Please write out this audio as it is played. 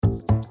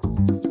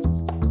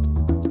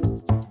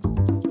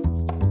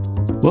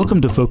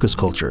Welcome to Focus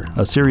Culture,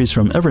 a series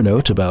from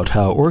Evernote about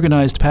how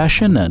organized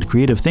passion and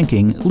creative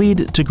thinking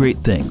lead to great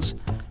things.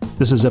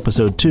 This is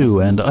episode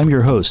 2, and I'm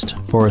your host,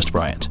 Forrest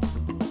Bryant.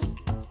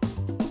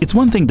 It's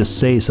one thing to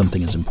say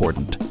something is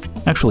important.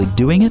 Actually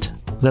doing it,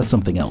 that's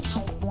something else.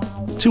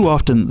 Too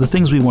often, the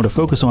things we want to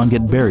focus on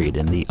get buried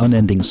in the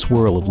unending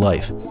swirl of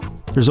life.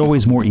 There's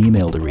always more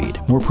email to read,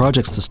 more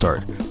projects to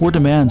start, more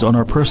demands on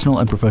our personal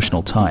and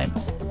professional time.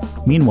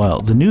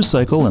 Meanwhile, the news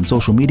cycle and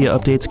social media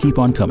updates keep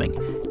on coming,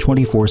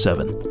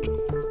 24/7.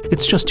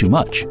 It's just too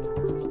much.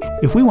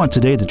 If we want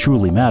today to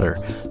truly matter,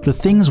 the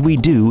things we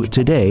do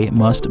today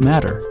must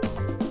matter.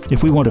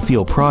 If we want to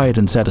feel pride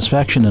and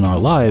satisfaction in our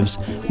lives,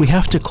 we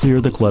have to clear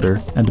the clutter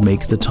and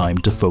make the time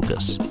to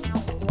focus.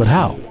 But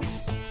how?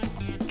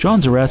 John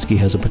Zeratsky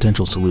has a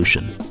potential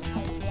solution.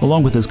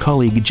 Along with his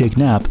colleague Jake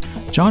Knapp,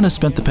 John has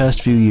spent the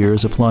past few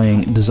years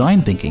applying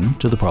design thinking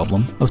to the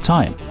problem of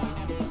time.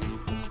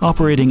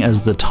 Operating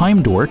as the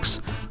time dorks,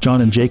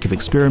 John and Jake have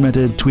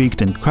experimented,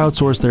 tweaked, and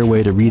crowdsourced their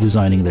way to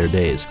redesigning their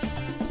days.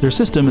 Their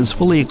system is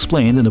fully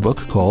explained in a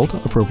book called,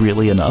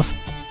 appropriately enough,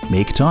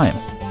 Make Time: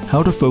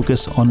 How to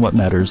Focus on What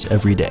Matters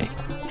Every Day.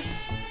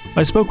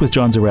 I spoke with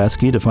John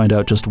Zeratsky to find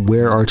out just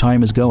where our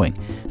time is going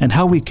and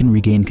how we can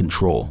regain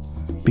control.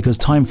 Because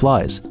time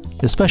flies,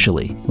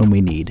 especially when we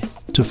need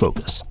to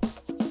focus.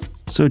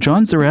 So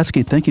John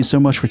Zeratsky, thank you so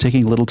much for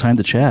taking a little time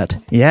to chat.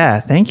 Yeah,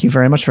 thank you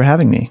very much for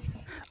having me.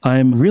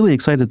 I'm really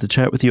excited to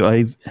chat with you.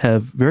 I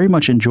have very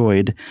much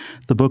enjoyed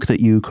the book that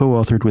you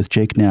co-authored with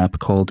Jake Knapp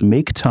called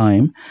Make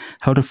Time: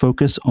 How to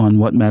Focus on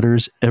What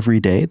Matters Every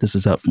Day. This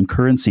is out from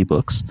Currency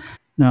Books.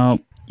 Now,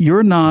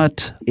 you're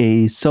not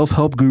a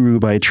self-help guru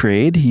by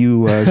trade.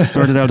 You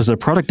started out as a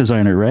product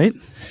designer, right?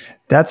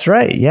 That's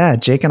right. Yeah,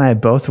 Jake and I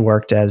both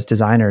worked as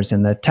designers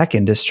in the tech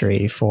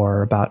industry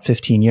for about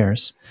 15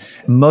 years.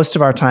 Most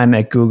of our time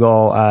at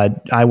Google,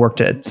 I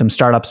worked at some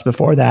startups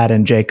before that,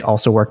 and Jake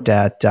also worked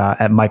at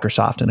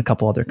Microsoft and a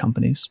couple other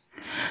companies.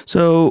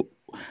 So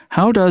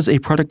how does a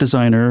product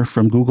designer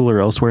from Google or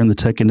elsewhere in the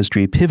tech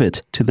industry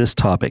pivot to this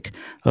topic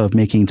of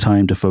making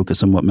time to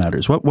focus on what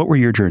matters? What were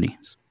your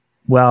journeys?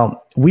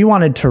 Well, we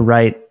wanted to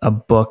write a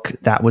book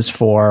that was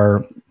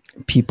for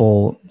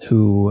people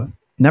who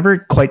never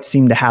quite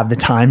seem to have the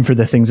time for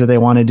the things that they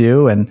want to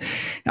do. And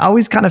I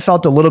always kind of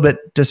felt a little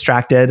bit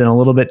distracted and a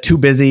little bit too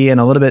busy and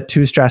a little bit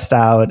too stressed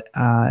out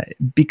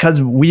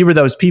because we were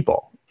those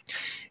people.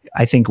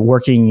 I think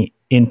working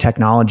in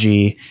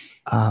technology,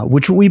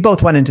 which we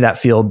both went into that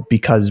field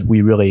because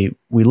we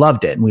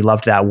loved it and we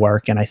loved that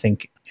work. And I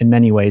think in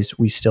many ways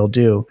we still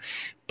do.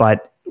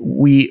 But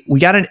we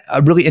got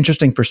a really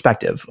interesting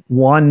perspective.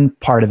 One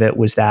part of it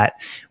was that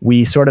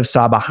we sort of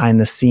saw behind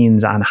the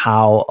scenes on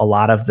how a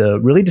lot of the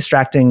really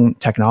distracting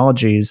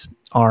technologies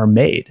are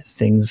made.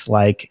 Things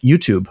like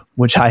YouTube,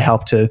 which I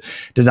helped to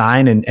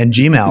design, and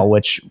Gmail,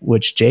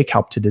 which Jake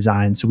helped to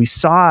design. So we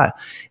saw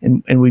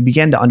and we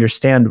began to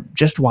understand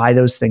just why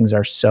those things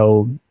are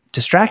so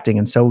distracting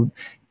and so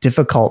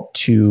difficult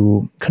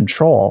to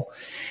control.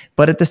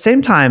 But at the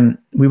same time,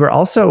 we were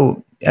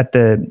also at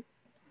the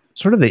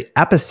sort of the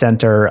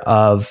epicenter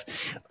of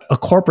a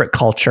corporate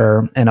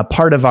culture and a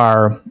part of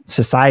our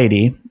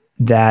society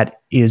that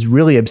is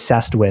really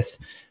obsessed with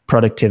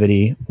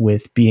productivity,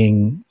 with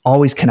being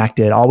always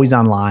connected, always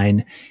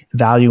online,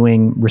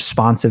 valuing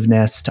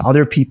responsiveness to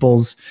other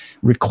people's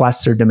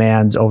requests or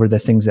demands over the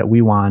things that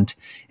we want.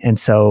 And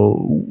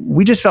so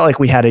we just felt like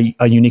we had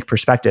a unique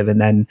perspective.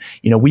 And then,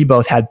 we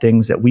both had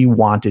things that we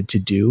wanted to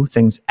do,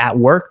 things at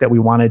work that we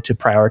wanted to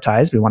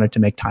prioritize, we wanted to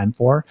make time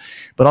for,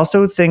 but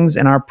also things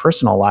in our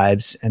personal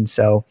lives. And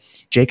so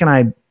Jake and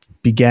I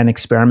began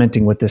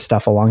experimenting with this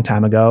stuff a long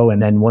time ago.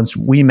 And then once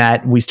we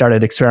met, we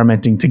started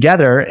experimenting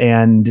together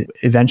and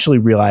eventually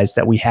realized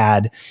that we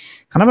had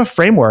kind of a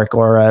framework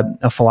or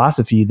a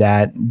philosophy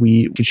that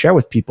we could share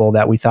with people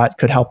that we thought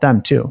could help them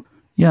too.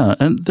 Yeah.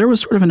 And there was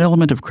sort of an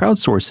element of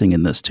crowdsourcing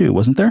in this too,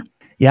 wasn't there?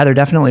 Yeah, there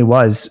definitely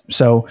was.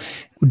 So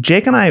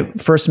Jake and I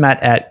first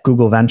met at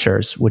Google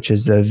Ventures, which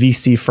is the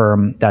VC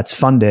firm that's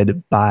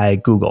funded by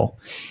Google.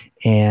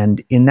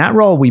 And in that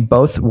role, we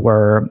both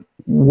were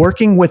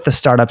working with the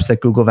startups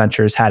that Google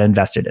Ventures had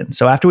invested in.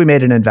 So after we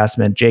made an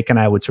investment, Jake and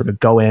I would sort of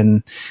go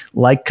in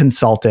like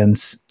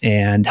consultants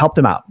and help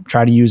them out,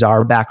 try to use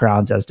our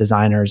backgrounds as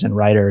designers and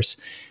writers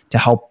to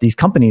help these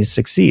companies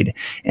succeed.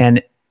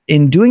 And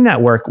in doing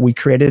that work, we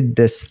created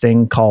this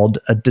thing called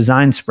a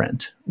design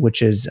sprint,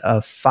 which is a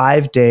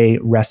 5-day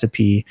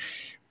recipe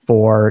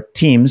for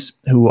teams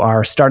who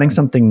are starting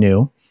something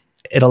new.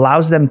 It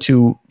allows them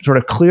to sort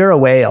of clear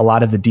away a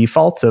lot of the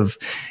defaults of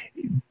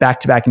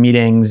back-to-back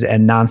meetings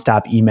and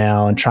nonstop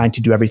email and trying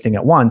to do everything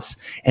at once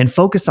and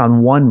focus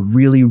on one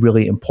really,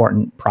 really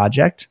important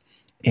project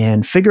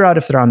and figure out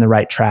if they're on the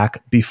right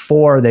track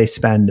before they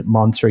spend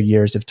months or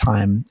years of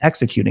time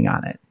executing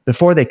on it,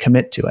 before they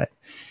commit to it.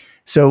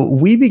 So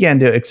we began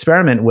to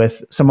experiment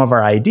with some of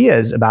our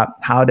ideas about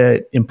how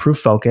to improve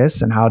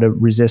focus and how to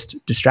resist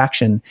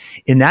distraction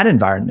in that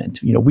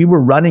environment. We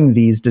were running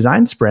these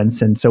design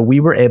sprints, and so we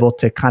were able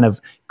to kind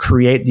of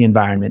create the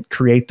environment,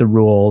 create the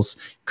rules,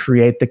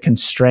 create the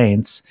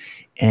constraints,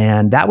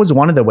 And that was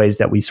one of the ways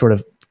that we sort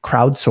of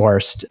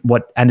crowdsourced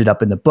what ended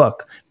up in the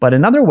book. But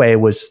another way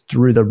was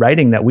through the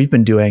writing that we've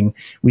been doing.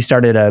 We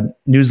started a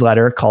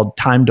newsletter called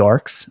Time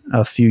Dorks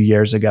a few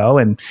years ago,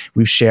 and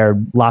we've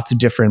shared lots of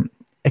different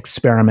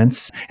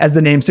experiments. As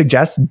the name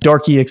suggests,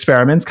 dorky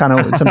experiments, kind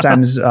of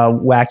sometimes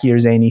wacky or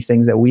zany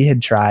things that we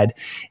had tried,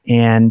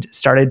 and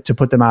started to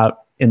put them out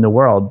in the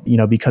world,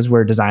 because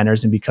we're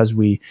designers and because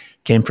we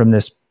came from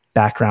this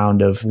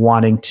background of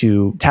wanting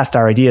to test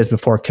our ideas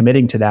before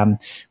committing to them.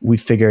 We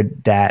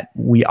figured that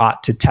we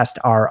ought to test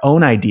our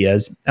own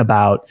ideas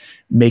about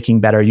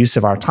making better use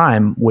of our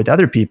time with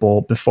other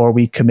people before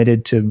we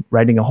committed to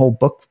writing a whole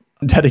book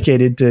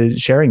dedicated to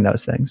sharing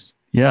those things.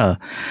 Yeah.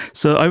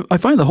 So I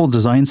find the whole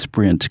design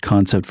sprint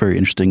concept very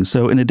interesting.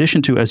 So in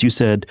addition to, as you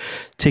said,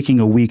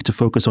 taking a week to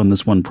focus on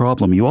this one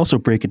problem, you also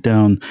break it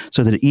down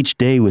so that each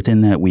day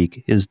within that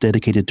week is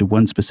dedicated to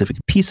one specific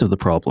piece of the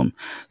problem,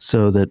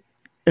 so that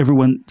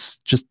everyone's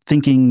just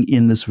thinking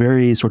in this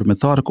very sort of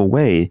methodical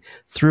way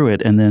through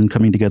it, and then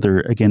coming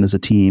together again as a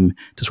team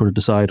to sort of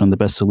decide on the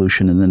best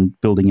solution, and then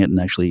building it and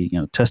actually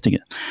testing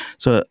it.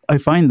 So I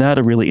find that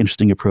a really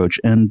interesting approach.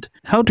 And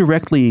how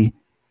directly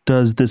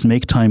does this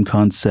make time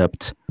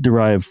concept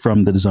derive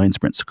from the design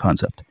sprints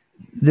concept?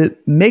 The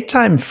make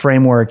time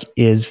framework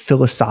is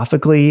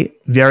philosophically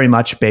very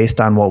much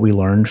based on what we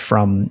learned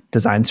from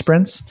design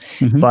sprints,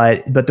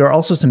 but there are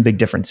also some big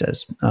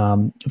differences.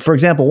 For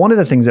example, one of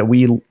the things that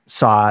we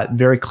saw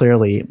very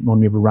clearly when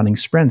we were running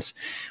sprints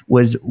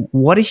was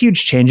what a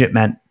huge change it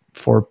meant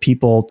for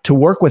people to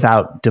work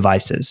without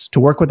devices, to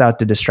work without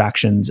the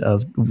distractions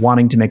of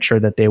wanting to make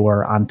sure that they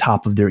were on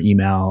top of their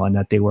email and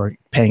that they were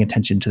paying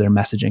attention to their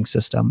messaging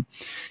system,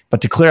 but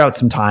to clear out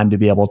some time to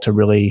be able to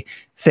really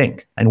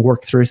think and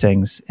work through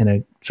things in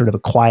a sort of a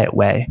quiet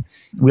way.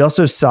 We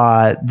also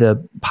saw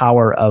the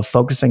power of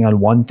focusing on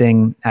one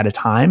thing at a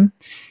time.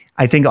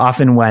 I think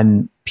often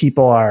when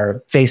people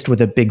are faced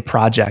with a big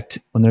project,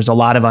 when there's a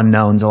lot of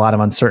unknowns, a lot of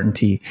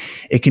uncertainty,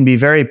 it can be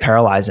very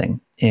paralyzing.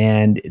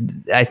 And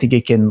I think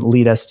it can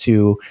lead us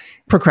to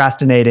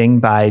procrastinating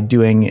by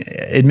doing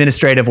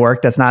administrative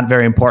work that's not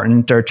very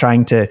important, or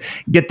trying to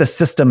get the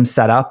system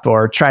set up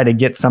or try to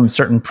get some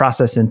certain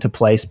process into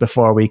place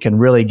before we can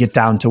really get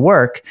down to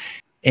work.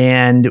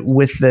 And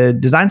with the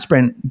design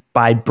sprint,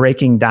 by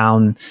breaking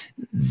down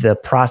the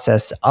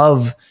process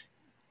of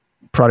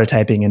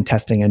prototyping and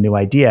testing a new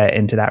idea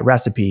into that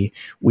recipe,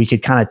 we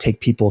could kind of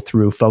take people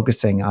through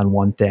focusing on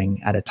one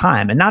thing at a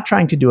time and not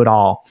trying to do it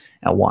all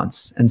at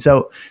once. And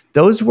so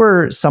those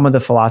were some of the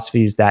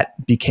philosophies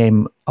that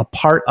became a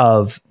part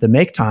of the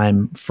Make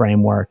Time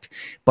framework,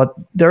 but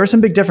there are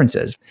some big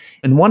differences.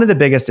 And one of the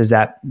biggest is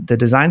that the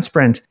design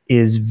sprint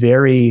is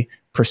very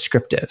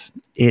prescriptive.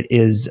 It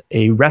is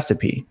a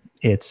recipe.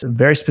 It's a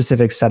very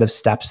specific set of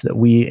steps that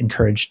we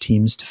encourage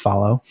teams to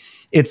follow.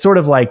 It's sort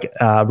of like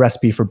a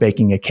recipe for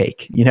baking a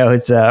cake,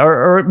 it's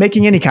or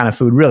making any kind of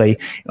food, really.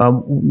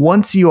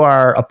 Once you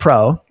are a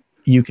pro,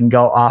 you can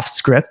go off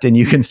script and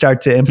you can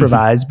start to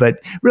improvise. But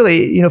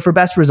really, for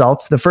best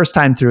results, the first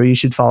time through, you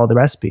should follow the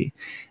recipe.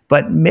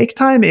 But Make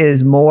Time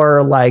is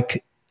more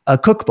like a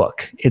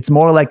cookbook. It's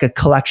more like a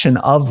collection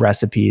of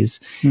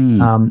recipes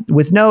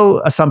with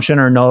no assumption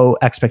or no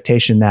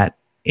expectation that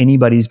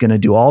anybody's going to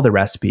do all the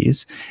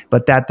recipes,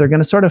 but that they're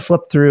going to sort of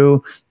flip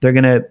through. They're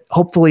going to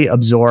hopefully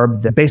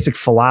absorb the basic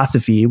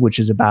philosophy, which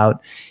is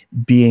about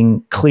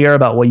being clear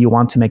about what you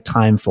want to make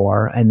time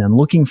for, and then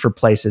looking for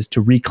places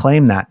to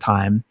reclaim that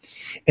time.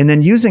 And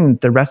then using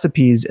the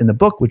recipes in the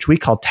book, which we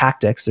call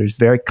tactics. There's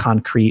very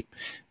concrete,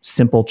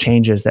 simple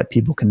changes that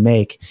people can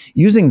make,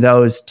 using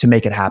those to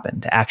make it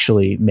happen, to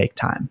actually make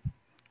time.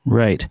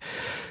 Right.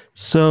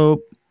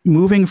 So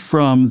moving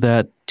from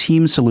that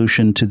team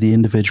solution to the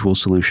individual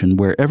solution,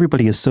 where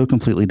everybody is so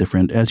completely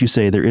different. As you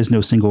say, there is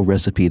no single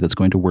recipe that's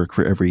going to work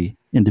for every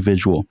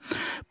individual.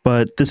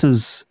 But this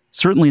is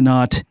certainly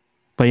not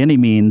by any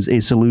means a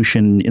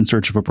solution in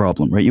search of a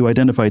problem, right? You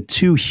identified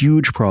two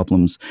huge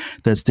problems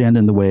that stand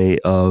in the way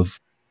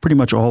of pretty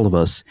much all of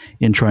us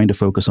in trying to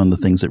focus on the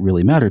things that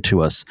really matter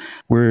to us.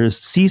 We're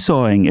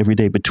seesawing every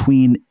day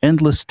between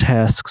endless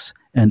tasks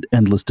and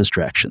endless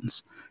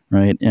distractions,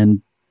 right?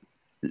 And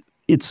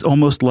it's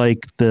almost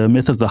like the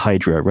myth of the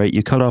Hydra, right?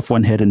 You cut off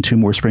one head and two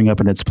more spring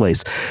up in its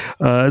place.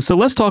 So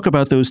let's talk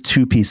about those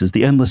two pieces,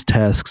 the endless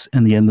tasks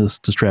and the endless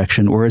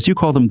distraction, or as you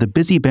call them, the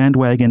busy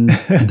bandwagon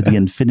and the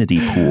infinity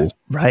pool.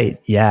 Right.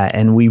 Yeah.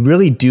 And we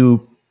really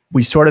do.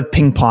 We sort of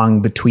ping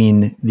pong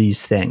between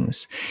these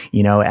things.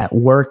 At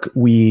work,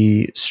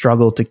 we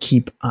struggle to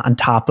keep on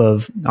top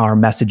of our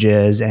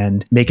messages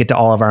and make it to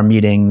all of our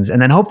meetings,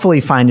 and then hopefully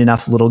find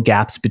enough little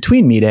gaps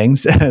between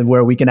meetings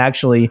where we can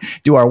actually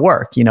do our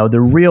work, the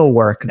real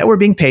work that we're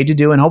being paid to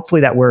do and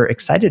hopefully that we're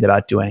excited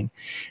about doing.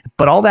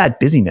 But all that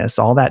busyness,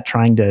 all that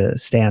trying to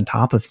stay on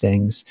top of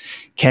things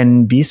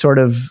can be sort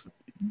of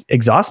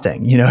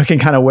exhausting. It can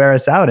kind of wear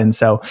us out. And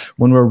so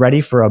when we're ready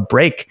for a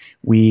break,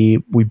 we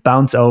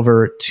bounce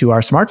over to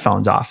our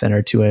smartphones often,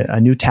 or to a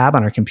new tab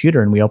on our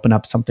computer, and we open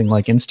up something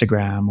like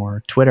Instagram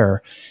or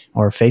Twitter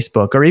or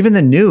Facebook, or even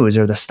the news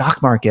or the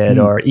stock market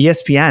or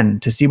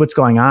ESPN, to see what's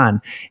going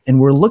on. And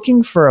we're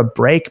looking for a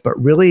break, but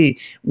really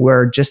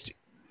we're just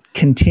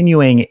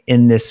continuing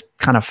in this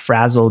kind of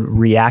frazzled,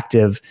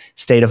 reactive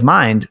state of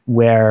mind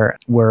where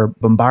we're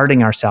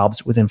bombarding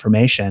ourselves with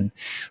information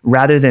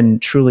rather than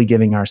truly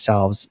giving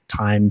ourselves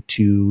time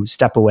to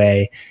step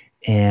away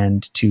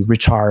and to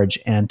recharge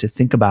and to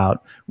think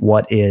about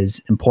what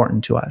is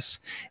important to us.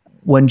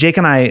 When Jake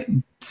and I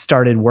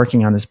started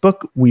working on this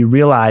book, we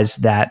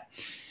realized that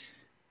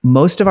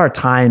most of our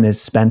time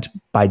is spent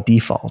by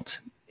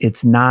default.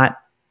 It's not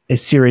a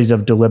series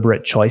of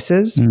deliberate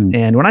choices.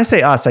 And when I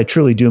say us, I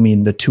truly do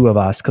mean the two of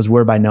us, because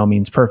we're by no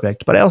means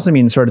perfect, but I also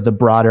mean sort of the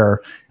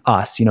broader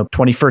us,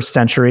 21st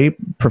century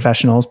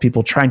professionals,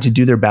 people trying to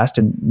do their best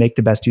and make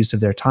the best use of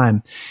their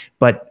time.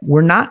 But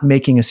we're not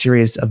making a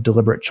series of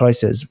deliberate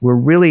choices. We're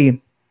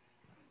really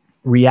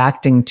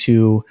reacting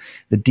to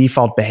the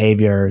default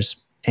behaviors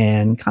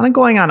and kind of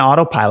going on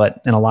autopilot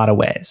in a lot of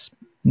ways.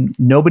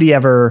 Nobody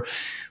ever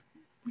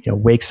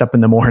wakes up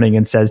in the morning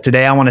and says,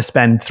 today I want to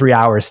spend 3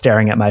 hours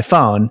staring at my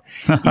phone.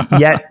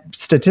 Yet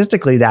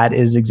statistically, that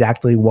is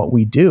exactly what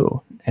we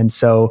do. And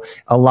so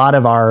a lot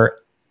of our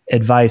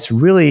advice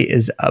really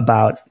is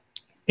about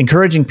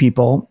encouraging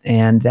people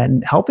and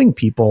then helping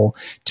people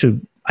to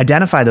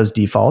identify those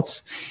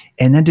defaults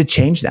and then to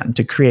change them,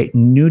 to create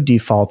new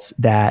defaults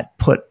that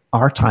put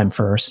our time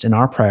first and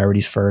our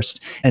priorities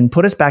first and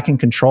put us back in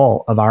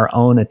control of our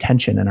own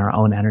attention and our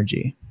own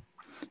energy.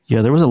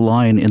 Yeah, there was a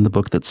line in the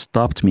book that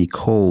stopped me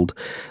cold,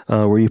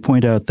 where you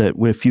point out that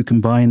if you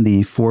combine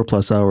the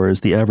 4+ hours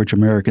the average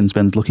American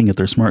spends looking at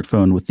their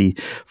smartphone with the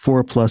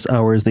 4+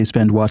 hours they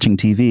spend watching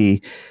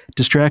TV,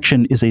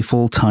 distraction is a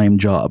full-time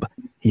job.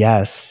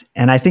 Yes.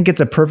 And I think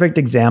it's a perfect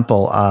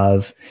example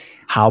of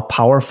how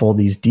powerful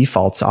these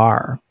defaults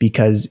are,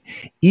 because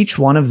each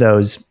one of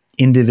those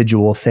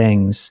individual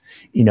things,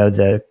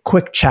 the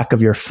quick check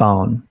of your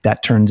phone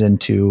that turns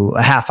into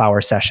a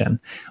half-hour session,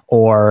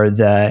 or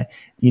the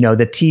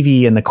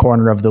TV in the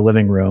corner of the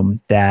living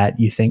room that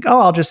you think,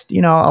 oh, I'll just,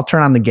 I'll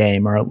turn on the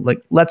game, or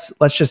like, let's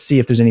just see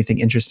if there's anything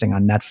interesting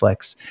on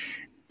Netflix.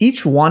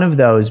 Each one of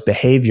those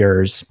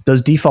behaviors,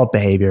 those default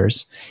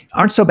behaviors,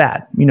 aren't so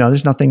bad.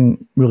 There's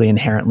nothing really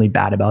inherently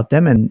bad about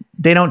them, and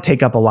they don't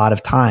take up a lot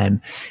of time.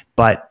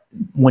 But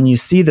when you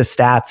see the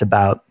stats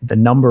about the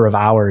number of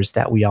hours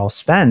that we all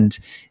spend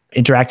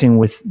interacting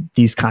with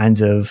these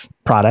kinds of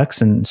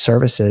products and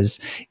services,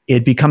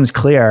 it becomes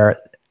clear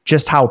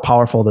just how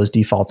powerful those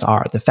defaults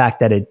are. The fact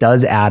that it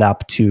does add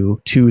up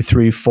to 2,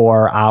 3,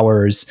 4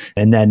 hours.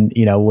 And then,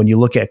 when you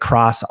look at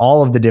across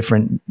all of the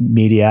different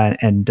media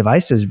and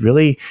devices,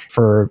 really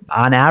for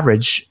on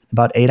average,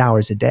 about 8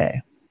 hours a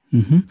day.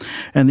 Mm-hmm.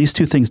 And these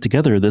two things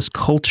together, this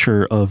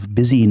culture of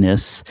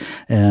busyness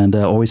and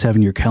always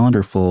having your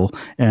calendar full,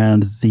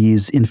 and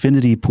these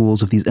infinity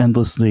pools of these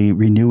endlessly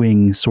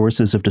renewing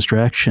sources of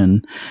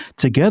distraction,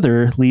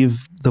 together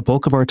leave the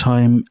bulk of our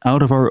time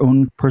out of our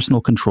own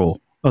personal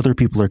control. Other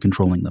people are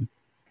controlling them.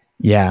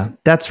 Yeah,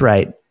 that's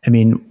right. I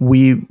mean,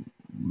 we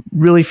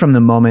really, from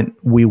the moment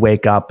we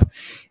wake up,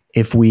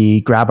 if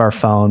we grab our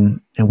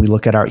phone and we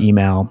look at our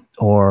email,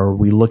 or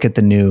we look at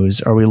the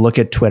news, or we look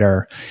at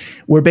Twitter,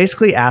 we're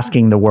basically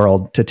asking the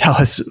world to tell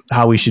us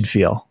how we should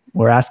feel.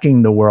 We're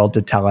asking the world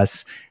to tell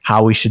us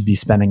how we should be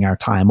spending our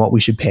time, what we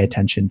should pay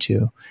attention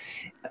to.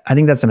 I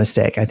think that's a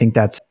mistake. I think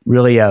that's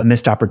really a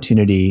missed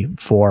opportunity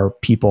for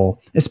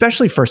people,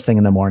 especially first thing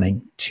in the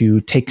morning,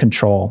 to take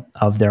control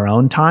of their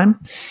own time.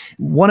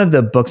 One of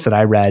the books that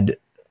I read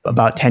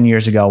about 10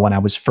 years ago, when I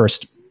was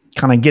first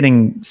kind of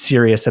getting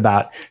serious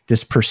about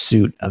this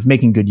pursuit of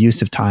making good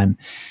use of time,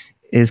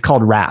 is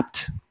called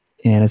Wrapped,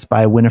 and it's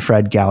by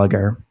Winifred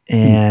Gallagher.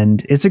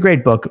 And it's a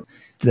great book.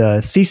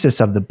 The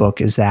thesis of the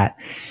book is that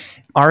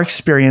our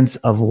experience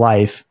of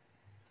life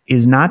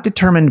is not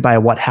determined by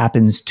what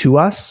happens to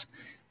us,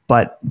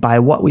 but by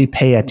what we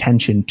pay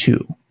attention to.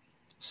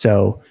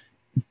 So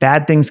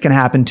bad things can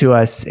happen to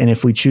us, and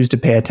if we choose to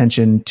pay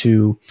attention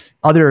to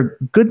other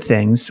good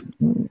things,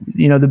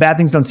 the bad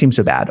things don't seem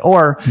so bad.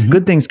 Or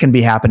good things can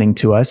be happening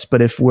to us,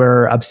 but if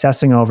we're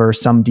obsessing over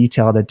some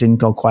detail that didn't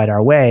go quite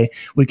our way,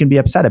 we can be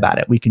upset about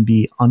it. We can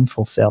be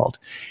unfulfilled.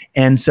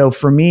 And so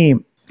for me,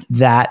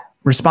 that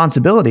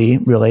responsibility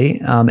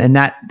really, and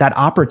that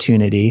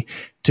opportunity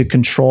to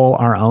control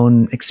our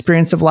own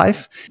experience of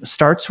life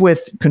starts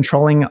with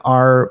controlling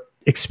our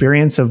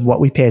experience of what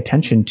we pay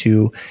attention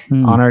to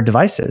on our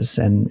devices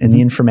and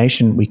the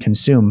information we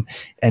consume,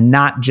 and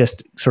not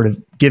just sort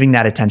of giving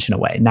that attention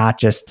away, not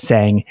just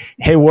saying,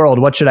 hey world,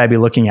 what should I be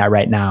looking at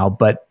right now,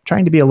 but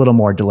trying to be a little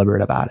more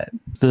deliberate about it.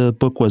 The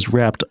book was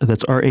Wrapped.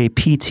 That's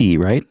R-A-P-T,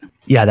 right?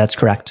 Yeah, that's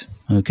correct.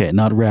 Okay,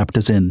 not wrapped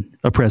as in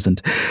a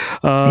present.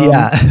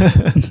 Yeah.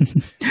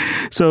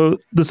 So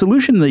the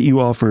solution that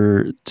you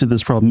offer to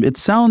this problem, it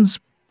sounds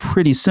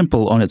pretty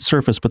simple on its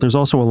surface, but there's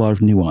also a lot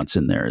of nuance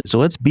in there. So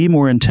let's be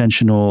more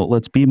intentional.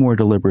 Let's be more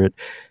deliberate.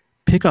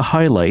 Pick a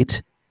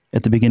highlight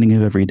at the beginning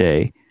of every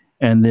day,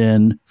 and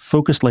then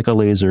focus like a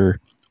laser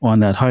on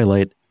that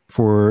highlight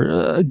for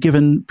a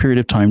given period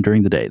of time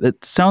during the day.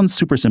 That sounds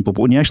super simple,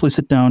 but when you actually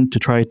sit down to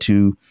try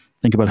to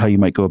think about how you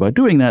might go about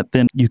doing that,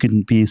 then you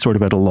can be sort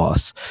of at a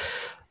loss.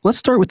 Let's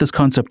start with this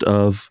concept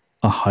of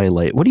a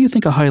highlight. What do you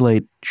think a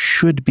highlight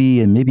should be,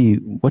 and maybe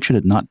what should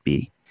it not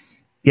be?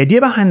 The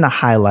idea behind the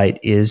highlight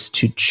is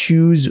to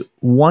choose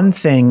one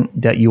thing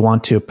that you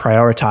want to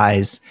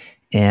prioritize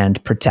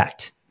and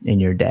protect in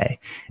your day.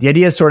 The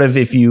idea is sort of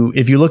if you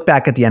look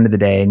back at the end of the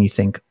day and you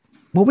think,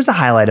 what was the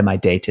highlight of my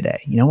day today?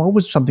 What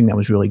was something that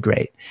was really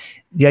great?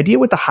 The idea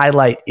with the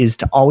highlight is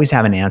to always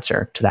have an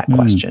answer to that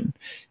question,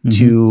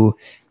 to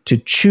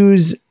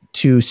choose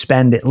to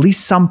spend at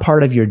least some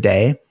part of your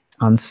day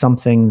on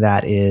something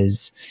that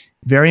is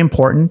very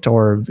important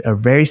or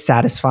very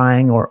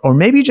satisfying or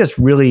maybe just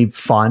really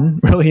fun,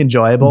 really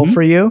enjoyable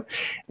for you,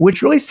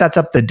 which really sets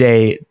up the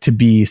day to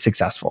be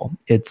successful.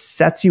 It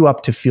sets you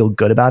up to feel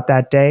good about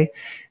that day.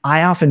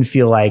 I often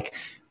feel like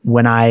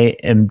when I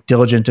am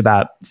diligent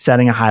about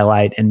setting a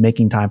highlight and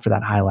making time for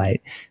that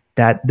highlight,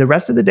 that the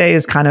rest of the day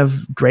is kind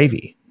of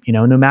gravy.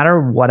 No matter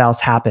what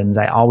else happens,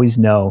 I always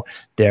know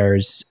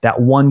there's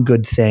that one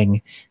good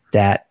thing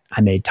that I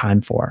made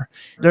time for.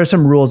 There are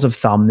some rules of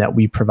thumb that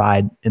we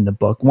provide in the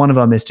book. One of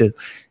them is to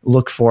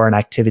look for an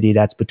activity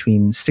that's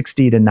between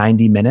 60 to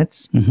 90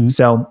 minutes.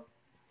 So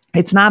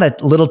it's not a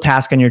little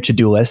task on your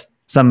to-do list,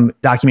 some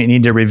document you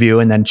need to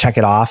review and then check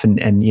it off and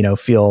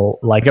feel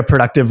like a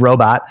productive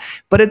robot.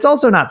 But it's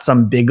also not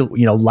some big,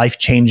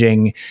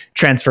 life-changing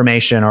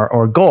transformation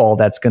or goal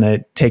that's going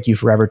to take you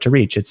forever to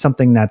reach. It's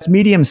something that's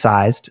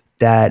medium-sized,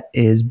 that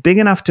is big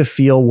enough to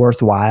feel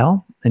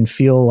worthwhile and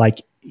feel like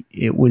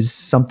it was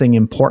something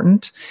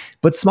important,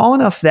 but small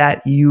enough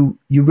that you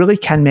really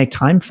can make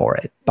time for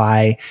it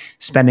by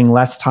spending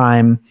less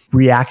time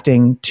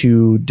reacting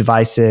to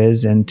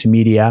devices and to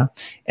media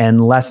and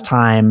less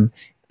time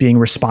being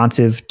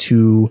responsive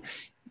to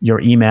your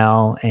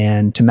email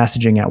and to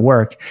messaging at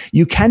work.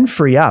 You can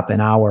free up an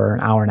hour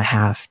and a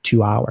half,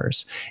 2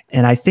 hours.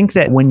 And I think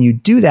that when you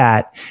do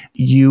that,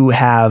 you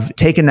have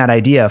taken that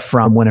idea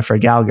from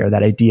Winifred Gallagher,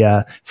 that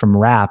idea from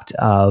Wrapped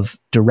of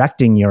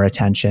directing your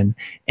attention,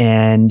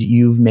 and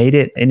you've made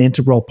it an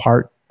integral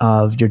part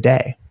of your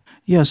day.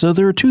 Yeah, so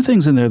there are two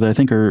things in there that I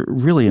think are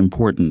really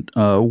important.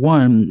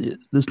 One,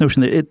 this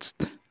notion that it's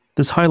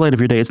this highlight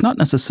of your day. It's not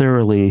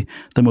necessarily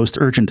the most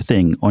urgent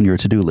thing on your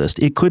to-do list.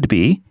 It could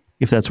be,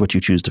 if that's what you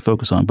choose to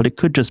focus on, but it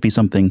could just be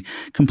something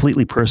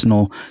completely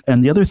personal.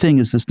 And the other thing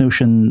is this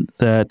notion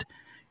that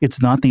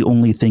it's not the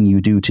only thing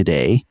you do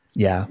today.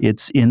 Yeah.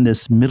 It's in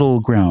this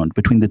middle ground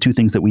between the two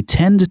things that we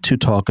tend to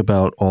talk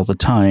about all the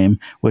time,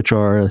 which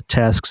are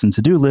tasks and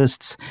to-do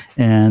lists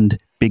and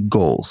big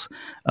goals.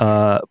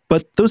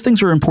 But those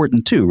things are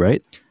important too,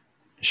 right?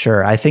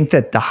 Sure. I think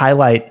that the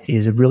highlight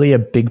is really a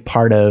big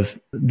part of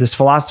this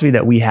philosophy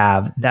that we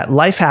have, that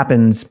life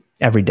happens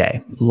every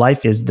day.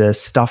 Life is the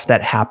stuff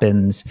that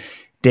happens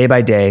day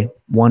by day,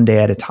 one day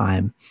at a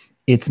time.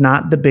 It's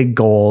not the big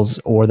goals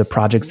or the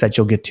projects that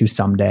you'll get to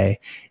someday.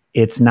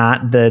 It's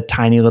not the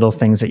tiny little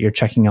things that you're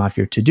checking off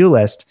your to-do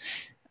list,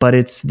 but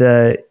it's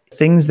the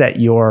things that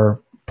you're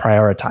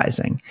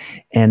prioritizing.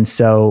 And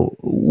so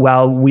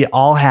while we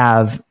all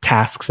have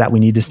tasks that we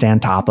need to stay on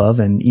top of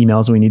and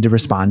emails we need to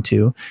respond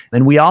to,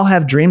 and we all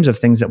have dreams of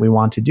things that we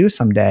want to do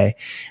someday,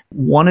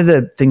 one of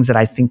the things that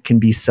I think can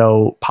be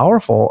so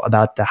powerful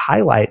about the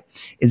highlight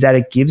is that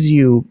it gives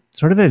you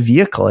sort of a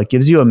vehicle. It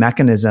gives you a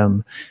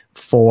mechanism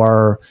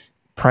for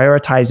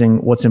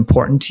prioritizing what's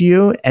important to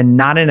you, and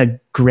not in a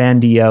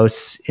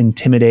grandiose,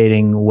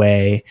 intimidating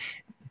way,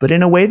 but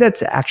in a way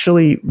that's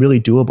actually really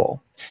doable.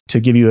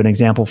 To give you an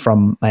example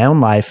from my own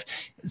life,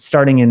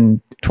 starting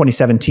in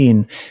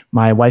 2017,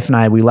 my wife and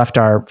I, we left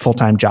our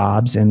full-time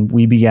jobs and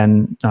we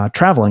began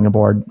traveling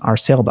aboard our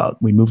sailboat.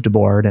 We moved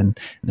aboard and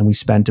we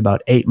spent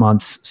about 8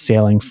 months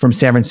sailing from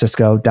San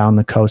Francisco down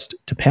the coast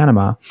to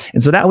Panama.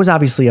 And so that was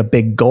obviously a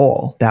big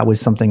goal. That was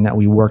something that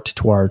we worked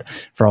toward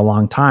for a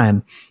long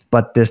time.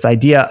 But this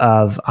idea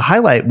of a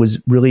highlight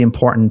was really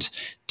important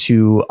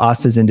to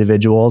us as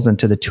individuals and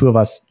to the two of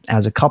us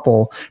as a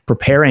couple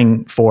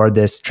preparing for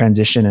this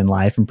transition in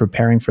life and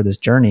preparing for this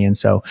journey. And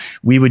so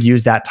we would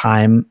use that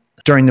time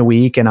during the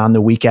week and on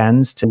the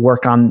weekends to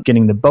work on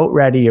getting the boat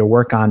ready or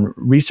work on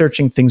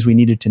researching things we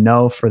needed to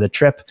know for the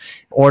trip,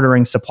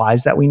 ordering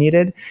supplies that we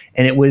needed.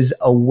 And it was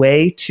a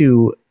way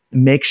to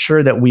make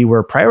sure that we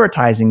were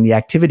prioritizing the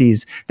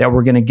activities that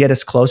were going to get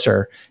us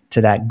closer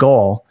to that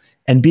goal,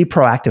 and be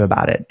proactive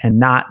about it and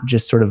not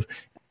just sort of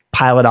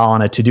pile it all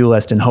on a to-do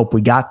list and hope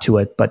we got to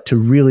it, but to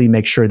really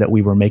make sure that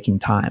we were making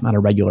time on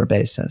a regular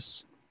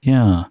basis.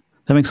 Yeah,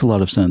 that makes a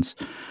lot of sense.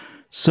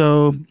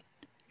 So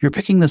you're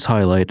picking this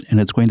highlight and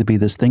it's going to be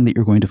this thing that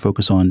you're going to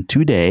focus on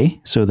today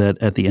so that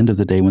at the end of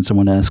the day, when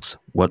someone asks,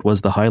 what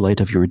was the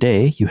highlight of your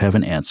day? You have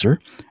an answer.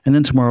 And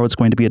then tomorrow it's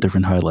going to be a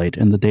different highlight.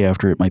 And the day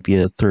after it might be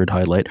a third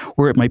highlight,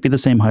 or it might be the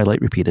same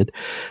highlight repeated,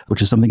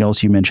 which is something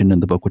else you mentioned in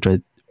the book, which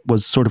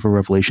was sort of a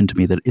revelation to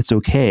me, that it's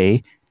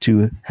okay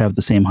to have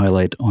the same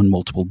highlight on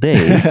multiple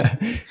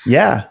days.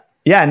 Yeah.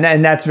 Yeah,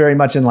 and that's very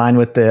much in line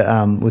with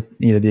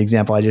the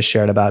example I just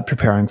shared about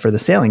preparing for the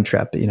sailing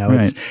trip.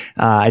 Right. It's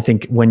I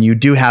think when you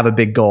do have a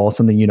big goal,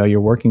 something you're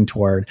working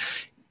toward,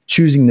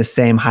 choosing the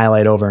same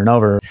highlight over and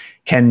over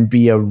can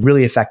be a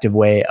really effective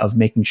way of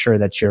making sure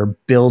that you're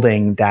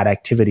building that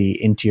activity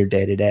into your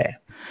day to day.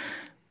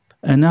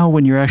 And now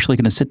when you're actually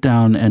going to sit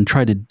down and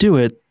try to do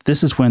it,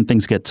 this is when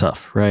things get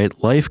tough, right?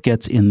 Life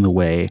gets in the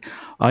way.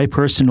 I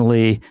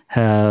personally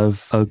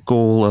have a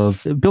goal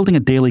of building a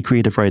daily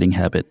creative writing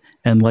habit,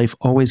 and life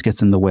always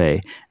gets in the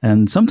way.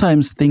 And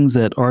sometimes things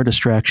that are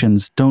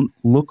distractions don't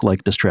look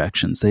like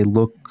distractions. They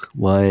look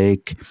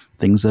like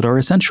things that are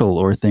essential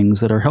or things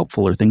that are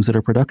helpful or things that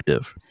are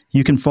productive.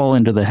 You can fall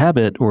into the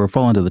habit or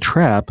fall into the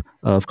trap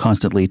of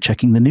constantly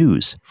checking the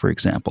news, for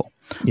example.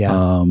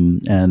 Yeah.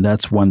 And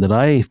that's one that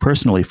I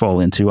personally fall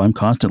into. I'm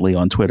constantly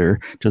on Twitter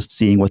just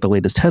seeing what the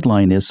latest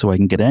headline is so I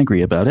can get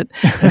angry about it.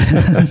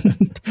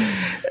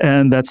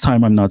 And that's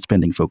time I'm not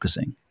spending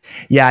focusing.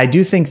 Yeah, I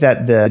do think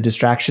that the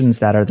distractions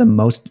that are the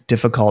most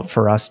difficult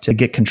for us to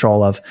get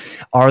control of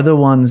are the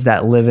ones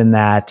that live in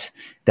that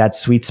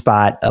sweet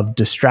spot of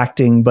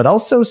distracting, but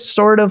also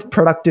sort of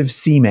productive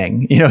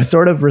seeming,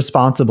 sort of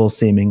responsible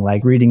seeming,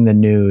 like reading the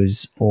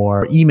news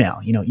or email.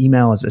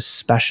 Email is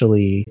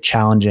especially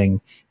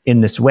challenging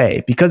in this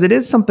way because it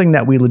is something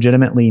that we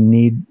legitimately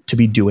need to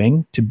be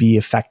doing to be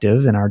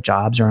effective in our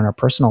jobs or in our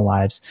personal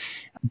lives.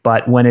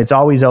 But when it's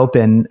always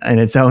open in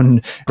its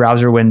own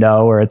browser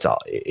window, or it's,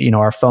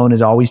 our phone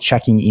is always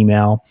checking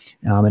email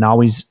and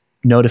always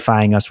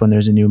notifying us when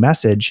there's a new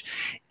message,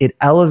 it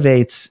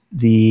elevates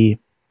the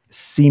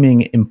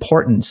seeming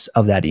importance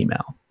of that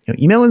email.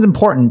 Email is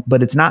important,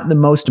 but it's not the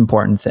most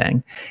important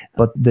thing.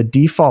 But the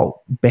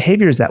default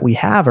behaviors that we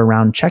have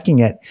around checking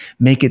it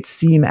make it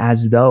seem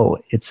as though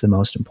it's the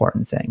most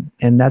important thing.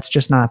 And that's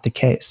just not the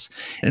case.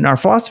 And our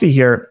philosophy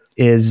here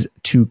is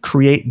to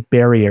create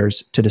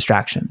barriers to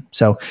distraction.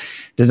 So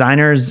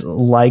designers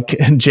like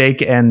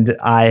Jake and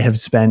I have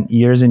spent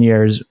years and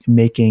years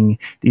making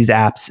these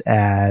apps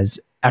as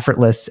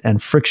effortless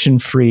and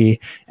friction-free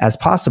as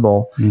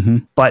possible. Mm-hmm.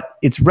 But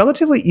it's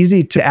relatively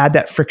easy to add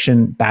that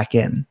friction back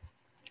in.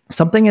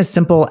 Something as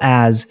simple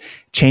as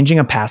changing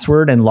a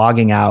password and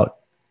logging out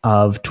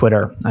of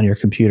Twitter on your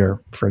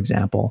computer, for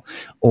example,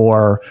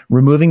 or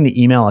removing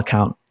the email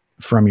account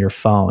from your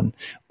phone,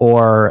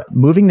 or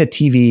moving the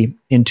TV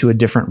into a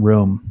different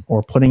room,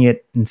 or putting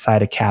it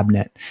inside a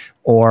cabinet,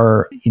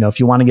 or, if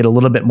you want to get a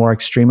little bit more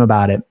extreme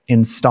about it,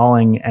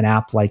 installing an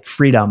app like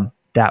Freedom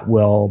that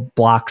will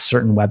block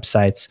certain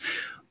websites,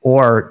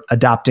 or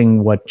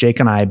adopting what Jake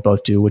and I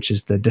both do, which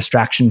is the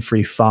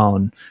distraction-free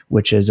phone,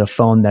 which is a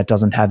phone that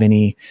doesn't have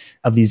any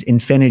of these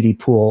infinity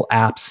pool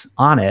apps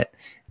on it.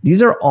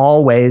 These are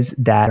all ways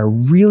that are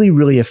really,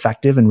 really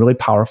effective and really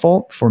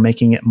powerful for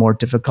making it more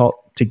difficult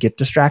to get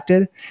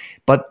distracted,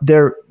 but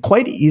they're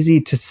quite easy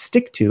to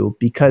stick to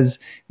because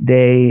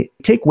they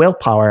take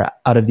willpower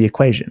out of the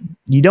equation.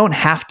 You don't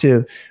have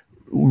to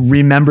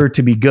remember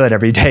to be good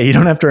every day. You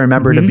don't have to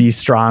remember to be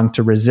strong,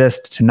 to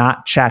resist, to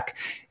not check.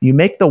 You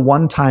make the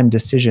one-time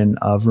decision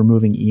of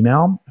removing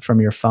email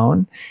from your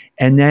phone,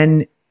 and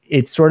then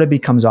it sort of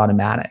becomes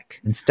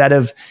automatic. Instead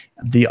of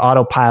the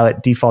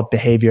autopilot default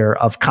behavior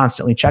of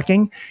constantly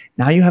checking,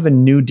 now you have a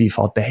new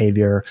default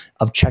behavior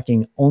of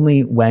checking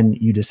only when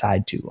you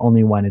decide to,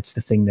 only when it's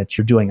the thing that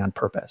you're doing on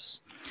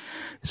purpose.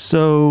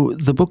 So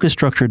the book is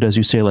structured, as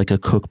you say, like a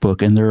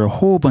cookbook, and there are a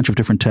whole bunch of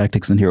different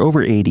tactics in here,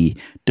 over 80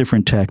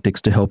 different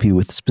tactics to help you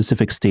with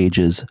specific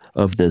stages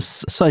of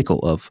this cycle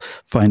of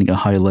finding a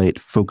highlight,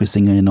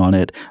 focusing in on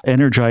it,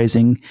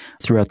 energizing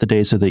throughout the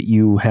day so that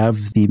you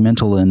have the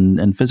mental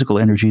and physical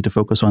energy to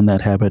focus on that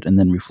habit, and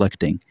then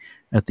reflecting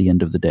at the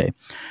end of the day.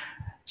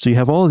 So you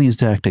have all of these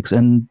tactics,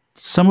 and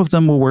some of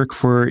them will work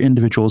for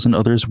individuals and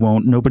others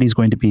won't. Nobody's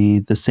going to be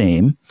the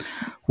same.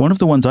 One of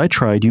the ones I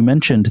tried, you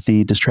mentioned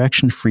the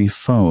distraction-free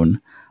phone.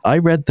 I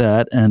read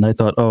that and I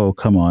thought, oh,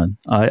 come on.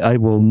 I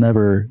will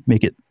never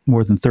make it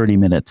more than 30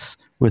 minutes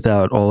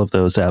without all of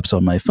those apps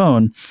on my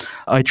phone.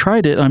 I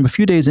tried it. I'm a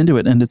few days into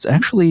it, and it's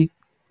actually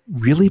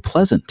really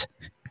pleasant.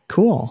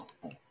 Cool.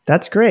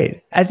 That's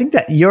great. I think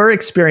that your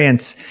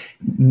experience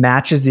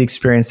matches the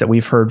experience that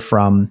we've heard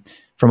from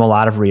a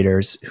lot of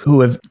readers who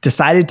have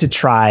decided to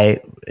try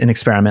an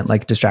experiment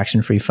like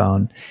distraction-free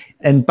phone.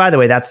 And by the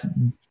way, that's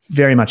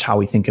very much how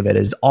we think of it,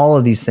 is all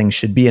of these things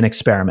should be an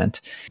experiment.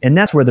 And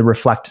that's where the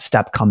reflect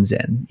step comes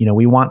in.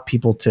 We want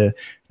people to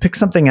pick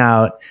something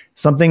out,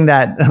 something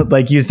that,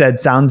 like you said,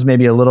 sounds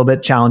maybe a little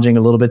bit challenging,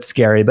 a little bit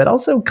scary, but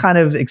also kind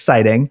of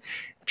exciting.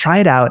 Try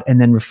it out and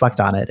then reflect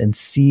on it and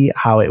see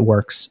how it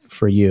works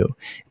for you.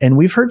 And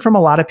we've heard from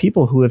a lot of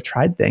people who have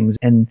tried things,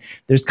 and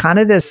there's kind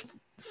of this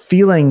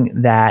feeling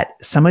that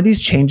some of these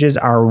changes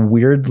are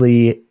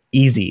weirdly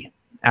easy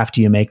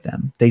after you make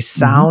them. They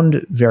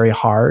sound very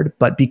hard,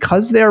 but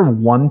because they're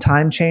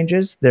one-time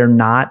changes, they're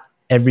not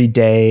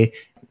everyday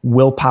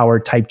willpower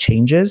type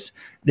changes.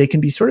 They can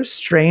be sort of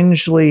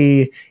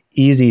strangely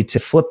easy to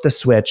flip the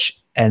switch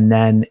and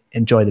then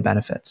enjoy the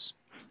benefits.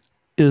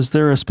 Is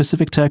there a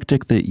specific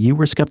tactic that you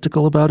were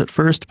skeptical about at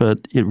first,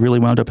 but it really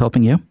wound up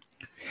helping you?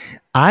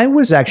 I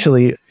was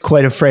actually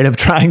quite afraid of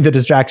trying the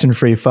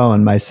distraction-free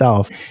phone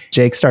myself.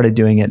 Jake started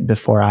doing it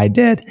before I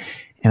did,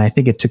 and I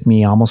think it took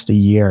me almost a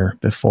year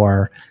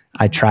before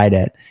I tried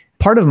it.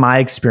 Part of my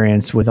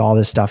experience with all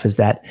this stuff is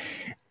that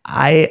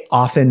I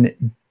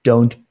often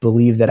don't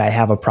believe that I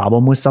have a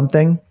problem with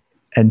something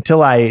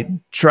until I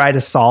try to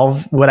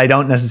solve what I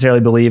don't necessarily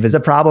believe is a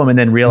problem and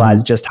then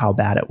realize just how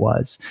bad it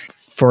was.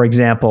 For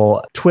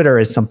example, Twitter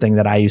is something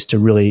that I used to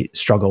really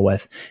struggle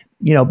with.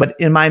 But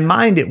in my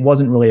mind, it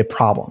wasn't really a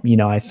problem.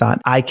 I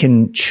thought I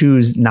can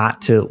choose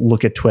not to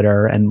look at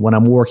Twitter. And when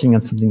I'm working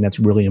on something that's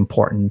really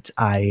important,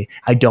 I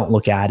don't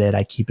look at it.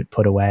 I keep it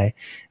put away.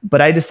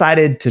 But I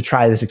decided to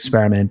try this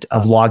experiment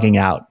of logging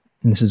out.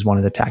 And this is one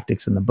of the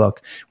tactics in the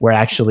book where I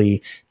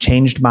actually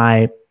changed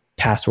my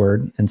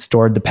password and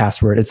stored the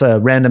password. It's a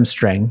random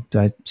string.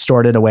 I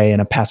stored it away in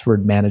a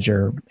password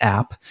manager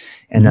app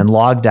and then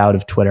logged out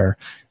of Twitter.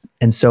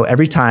 And so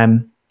every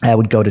time I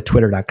would go to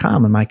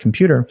twitter.com on my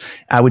computer,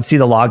 I would see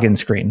the login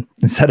screen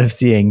instead of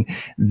seeing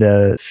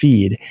the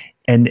feed.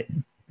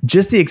 And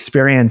just the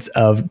experience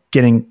of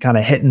getting kind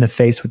of hit in the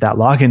face with that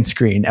login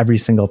screen every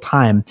single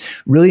time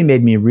really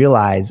made me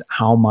realize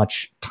how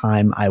much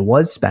time I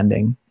was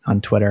spending on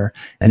Twitter.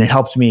 And it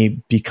helped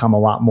me become a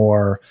lot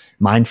more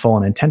mindful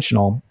and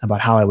intentional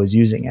about how I was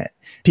using it.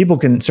 People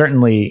can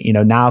certainly,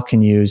 now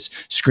can use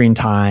screen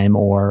time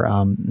or,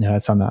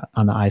 it's on the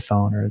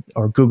iPhone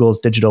or Google's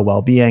digital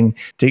well-being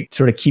to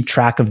sort of keep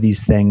track of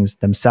these things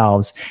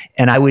themselves.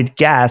 And I would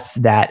guess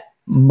that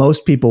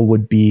most people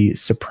would be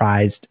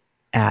surprised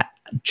at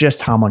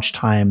just how much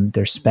time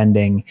they're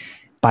spending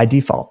by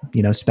default,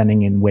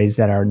 spending in ways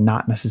that are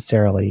not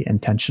necessarily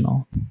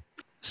intentional.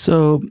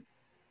 So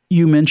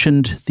you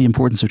mentioned the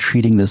importance of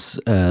treating this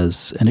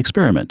as an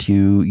experiment.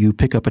 You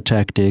pick up a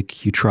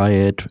tactic, you try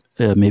it,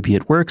 maybe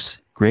it works,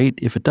 great.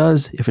 If it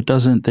does, if it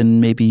doesn't, then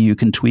maybe you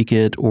can tweak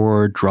it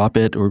or drop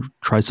it or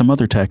try some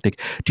other tactic.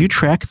 Do you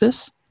track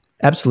this?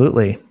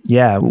 Absolutely.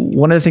 Yeah.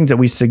 One of the things that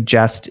we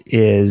suggest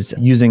is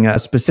using a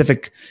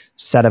specific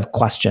set of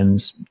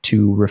questions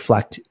to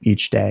reflect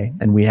each day.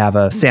 And we have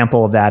a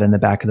sample of that in the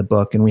back of the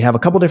book. And we have a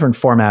couple different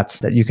formats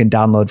that you can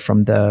download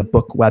from the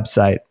book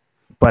website.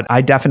 But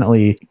I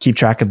definitely keep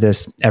track of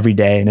this every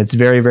day. And it's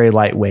very, very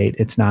lightweight.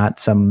 It's not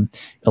some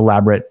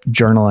elaborate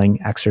journaling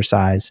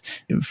exercise.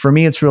 For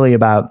me, it's really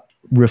about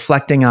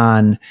reflecting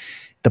on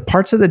the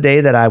parts of the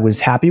day that I was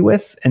happy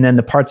with, and then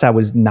the parts I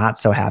was not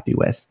so happy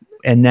with.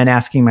 And then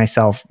asking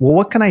myself, well,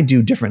 what can I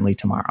do differently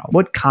tomorrow?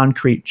 What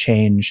concrete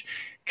change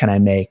can I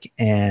make?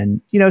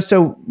 And,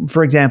 so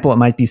for example, it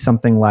might be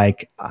something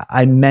like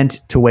I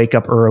meant to wake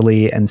up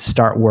early and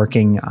start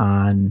working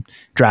on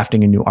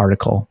drafting a new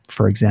article,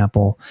 for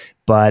example.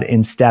 But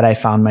instead, I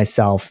found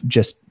myself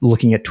just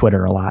looking at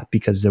Twitter a lot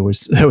because there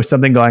was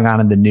something going on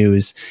in the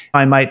news.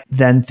 I might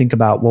then think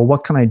about, well,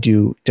 what can I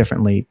do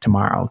differently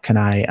tomorrow? Can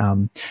I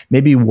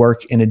maybe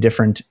work in a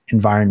different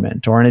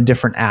environment or in a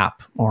different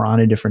app or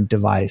on a different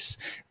device?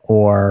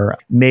 Or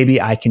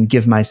maybe I can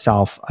give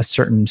myself a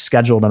certain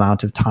scheduled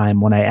amount of time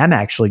when I am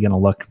actually going to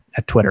look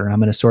at Twitter. I'm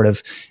going to sort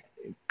of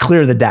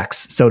clear the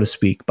decks, so to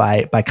speak,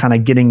 by kind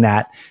of getting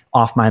that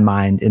off my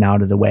mind and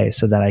out of the way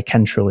so that I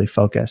can truly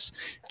focus.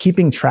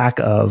 Keeping track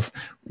of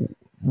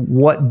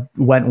what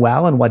went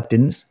well and what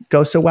didn't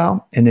go so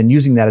well, and then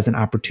using that as an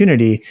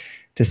opportunity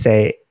to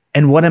say,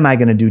 and what am I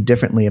going to do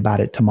differently about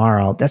it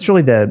tomorrow? That's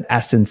really the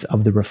essence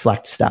of the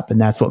reflect step. And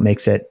that's what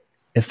makes it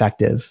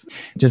effective.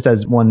 Just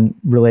as one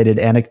related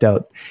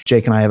anecdote,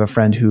 Jake and I have a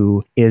friend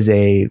who is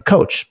a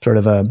coach, sort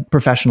of a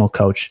professional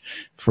coach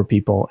for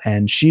people.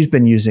 And she's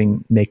been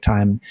using Make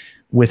Time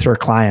with her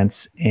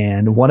clients.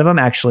 And one of them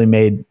actually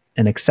made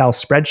an Excel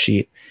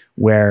spreadsheet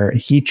where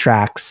he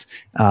tracks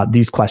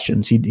these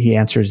questions. He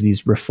answers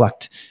these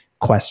reflect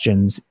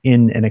questions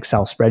in an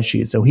Excel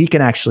spreadsheet. So he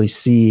can actually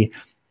see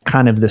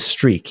kind of the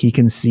streak. He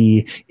can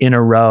see in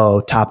a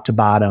row, top to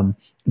bottom,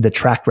 the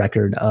track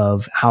record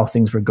of how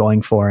things were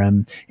going for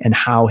him and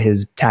how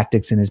his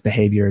tactics and his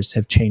behaviors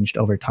have changed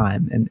over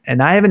time.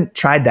 And I haven't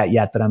tried that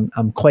yet, but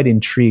I'm quite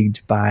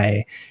intrigued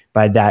by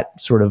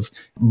that sort of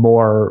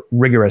more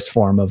rigorous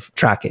form of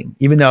tracking.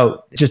 Even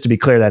though, just to be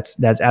clear, that's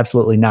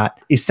absolutely not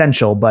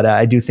essential, but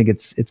I do think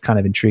it's kind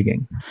of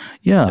intriguing.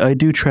 Yeah, I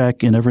do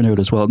track in Evernote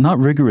as well, not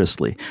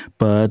rigorously,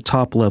 but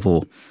top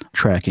level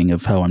tracking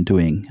of how I'm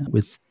doing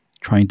with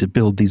trying to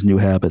build these new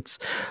habits.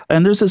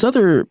 And there's this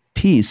other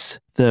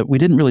piece that we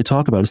didn't really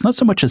talk about. It's not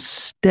so much a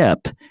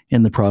step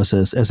in the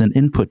process as an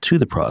input to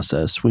the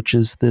process, which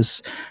is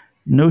this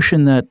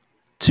notion that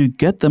to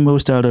get the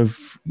most out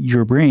of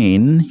your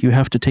brain, you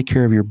have to take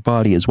care of your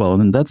body as well.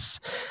 And that's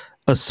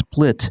a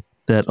split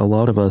that a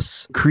lot of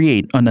us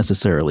create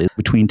unnecessarily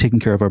between taking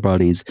care of our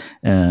bodies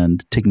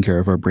and taking care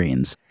of our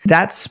brains.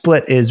 That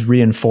split is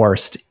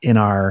reinforced in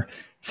our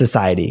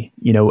society.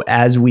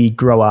 As we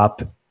grow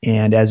up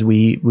and as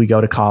we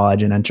go to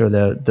college and enter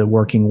the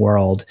working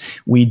world,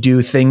 we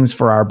do things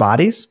for our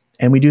bodies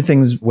and we do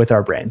things with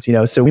our brains.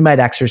 So we might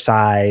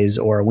exercise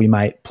or we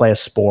might play a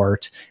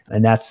sport,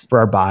 and that's for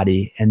our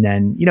body. And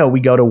then, we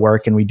go to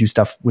work and we do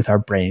stuff with our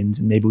brains,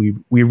 and maybe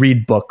we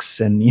read books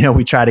and,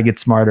 we try to get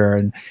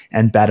smarter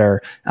and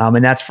better.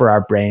 And that's for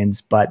our brains.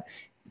 But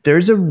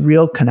there's a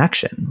real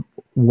connection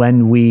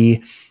when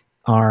we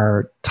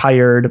are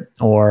tired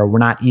or we're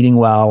not eating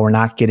well, we're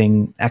not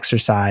getting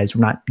exercise,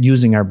 we're not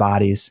using our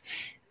bodies.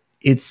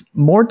 It's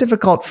more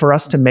difficult for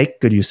us to make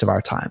good use of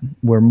our time.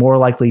 We're more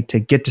likely to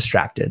get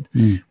distracted.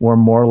 We're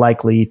more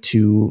likely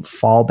to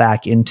fall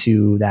back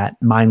into that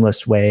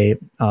mindless way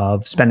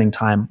of spending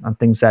time on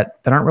things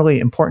that aren't really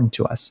important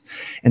to us.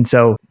 And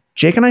so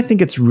Jake and I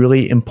think it's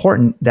really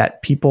important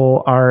that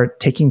people are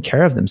taking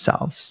care of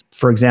themselves.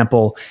 For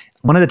example,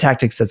 one of the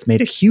tactics that's made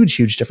a huge,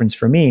 huge difference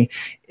for me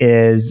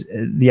is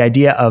the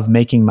idea of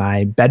making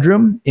my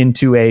bedroom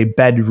into a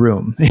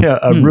bedroom,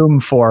 a room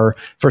for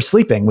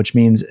sleeping, which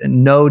means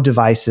no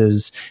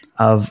devices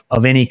of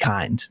any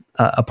kind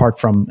apart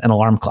from an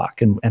alarm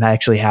clock. And I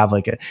actually have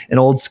like an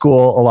old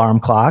school alarm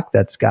clock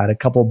that's got a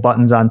couple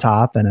buttons on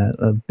top and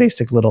a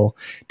basic little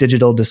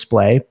digital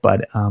display,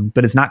 but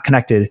it's not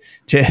connected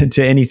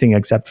to anything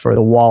except for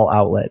the wall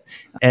outlet.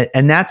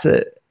 And that's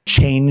a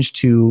change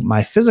to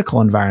my physical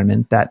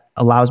environment that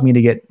allows me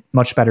to get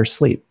much better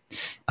sleep.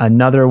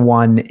 Another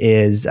one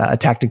is a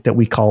tactic that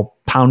we call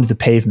pound the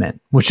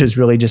pavement, which is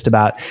really just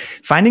about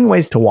finding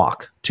ways to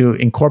walk, to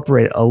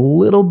incorporate a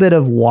little bit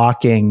of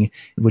walking,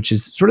 which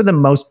is sort of the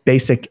most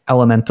basic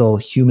elemental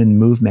human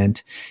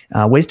movement,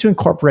 ways to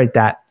incorporate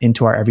that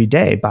into our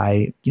everyday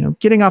by,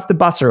 getting off the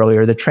bus early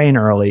or the train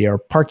early or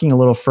parking a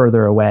little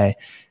further away.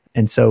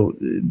 And so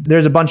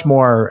there's a bunch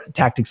more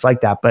tactics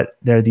like that, but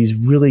there are these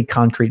really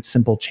concrete,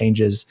 simple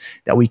changes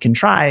that we can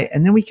try,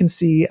 and then we can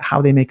see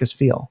how they make us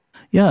feel.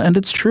 Yeah, and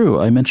it's true.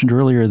 I mentioned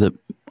earlier that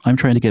I'm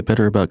trying to get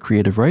better about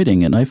creative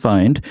writing, and I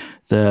find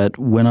that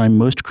when I'm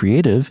most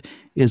creative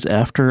is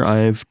after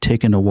I've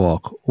taken a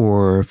walk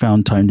or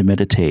found time to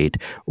meditate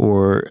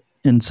or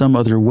in some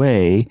other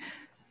way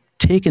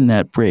taken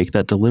that break,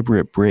 that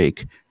deliberate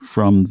break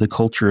from the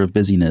culture of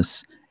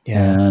busyness.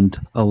 Yeah. And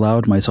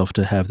allowed myself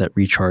to have that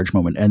recharge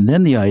moment. And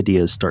then the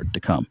ideas start to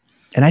come.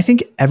 And I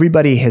think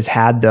everybody has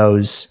had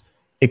those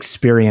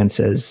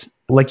experiences,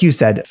 like you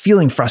said,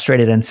 feeling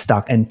frustrated and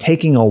stuck and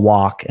taking a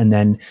walk and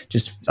then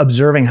just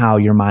observing how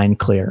your mind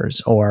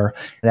clears, or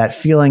that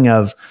feeling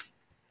of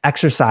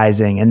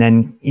exercising and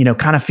then,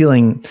 kind of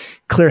feeling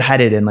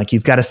clear-headed and like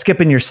you've got a skip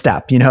in your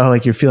step,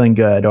 like you're feeling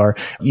good, or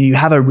you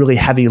have a really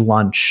heavy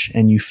lunch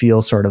and you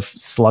feel sort of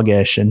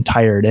sluggish and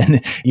tired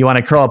and you want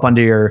to curl up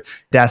under your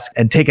desk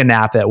and take a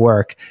nap at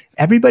work.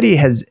 Everybody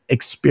has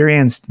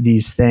experienced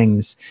these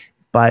things,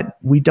 but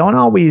we don't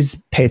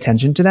always pay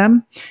attention to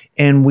them,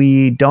 and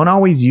we don't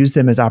always use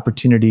them as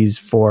opportunities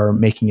for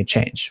making a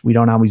change. We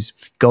don't always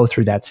go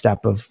through that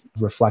step of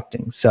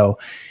reflecting. So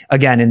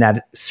again, in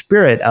that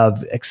spirit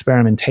of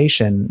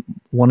experimentation,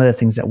 one of the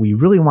things that we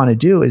really want to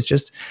do is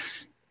just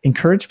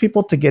encourage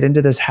people to get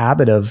into this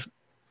habit of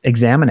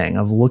examining,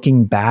 of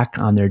looking back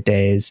on their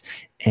days.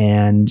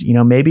 And,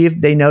 maybe if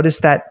they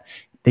notice that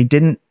they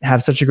didn't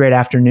have such a great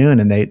afternoon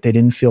and they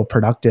didn't feel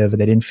productive,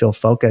 they didn't feel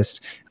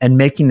focused, and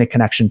making the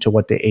connection to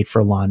what they ate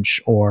for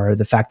lunch or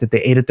the fact that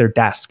they ate at their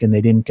desk and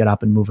they didn't get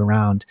up and move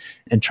around,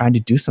 and trying to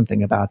do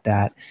something about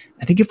that.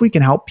 I think if we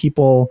can help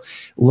people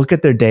look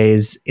at their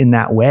days in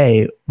that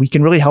way, we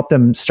can really help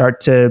them start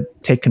to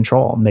take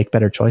control and make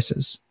better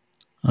choices.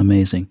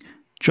 Amazing.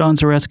 John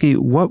Zeratsky,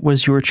 what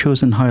was your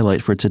chosen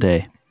highlight for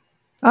today?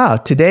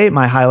 Today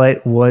my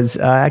highlight was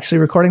actually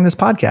recording this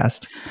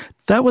podcast.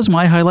 That was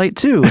my highlight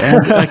too,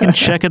 and I can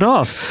check it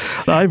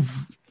off.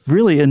 I've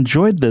really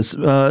enjoyed this.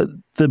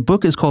 The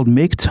book is called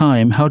Make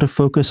Time, How to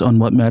Focus on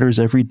What Matters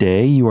Every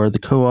Day. You are the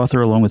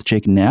co-author along with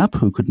Jake Knapp,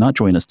 who could not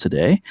join us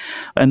today.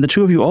 And the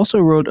two of you also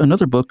wrote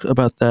another book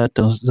about that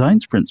design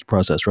sprint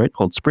process, right?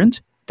 Called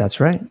Sprint? That's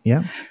right,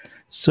 yeah.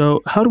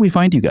 So how do we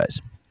find you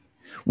guys?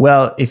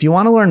 Well, if you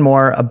want to learn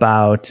more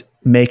about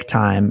Make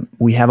Time,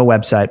 we have a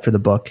website for the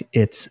book.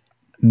 It's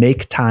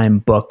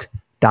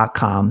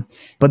maketimebook.com.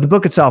 But the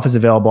book itself is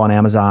available on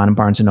Amazon and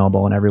Barnes &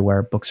 Noble and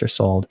everywhere books are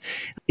sold.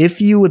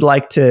 If you would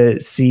like to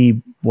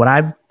see what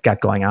I've got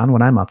going on,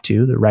 what I'm up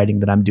to, the writing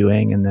that I'm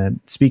doing and the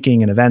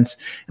speaking and events,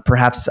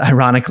 perhaps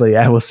ironically,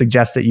 I will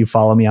suggest that you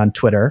follow me on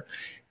Twitter.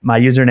 My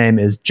username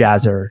is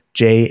Jazzer,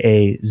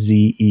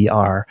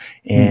 Jazer.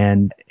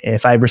 And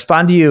if I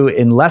respond to you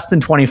in less than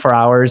 24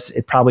 hours,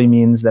 it probably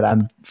means that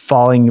I'm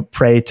falling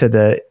prey to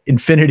the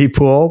infinity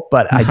pool.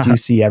 But I do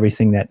see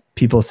everything that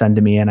people send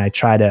to me, and I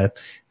try to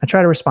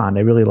respond.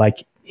 I really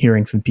like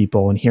hearing from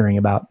people and hearing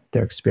about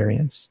their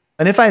experience.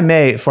 And if I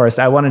may, Forrest,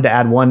 I wanted to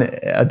add one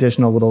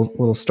additional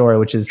little story,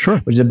 which is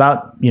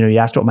about, you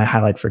asked what my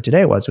highlight for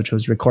today was, which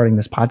was recording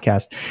this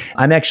podcast.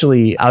 I'm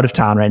actually out of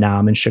town right now.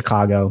 I'm in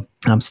Chicago.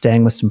 I'm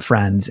staying with some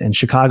friends, and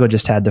Chicago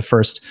just had the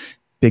first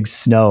big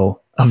snow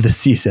of the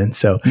season.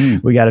 So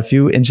we got a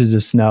few inches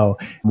of snow,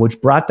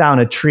 which brought down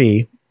a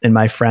tree in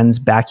my friend's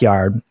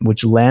backyard,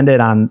 which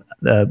landed on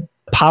the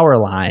power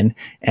line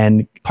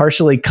and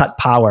partially cut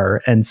power.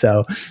 And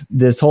so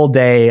this whole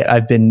day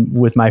I've been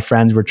with my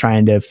friends, we're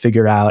trying to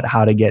figure out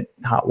how to get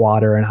hot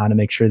water and how to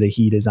make sure the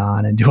heat is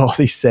on and do all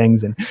these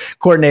things, and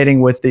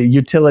coordinating with the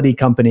utility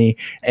company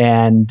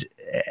and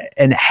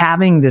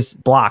having this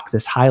block,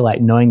 this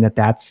highlight, knowing that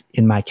that's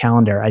in my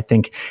calendar, I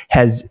think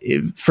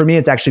for me,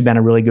 it's actually been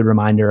a really good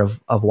reminder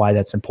of why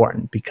that's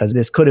important, because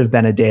this could have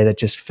been a day that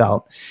just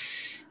felt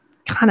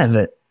kind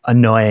of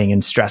annoying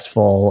and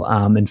stressful,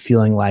 and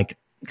feeling like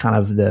kind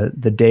of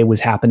the day was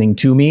happening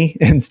to me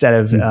instead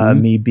of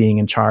me being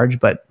in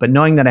charge. But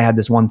knowing that I had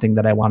this one thing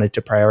that I wanted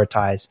to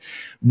prioritize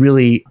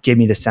really gave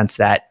me the sense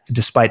that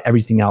despite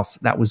everything else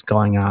that was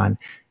going on,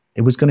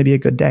 it was going to be a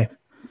good day.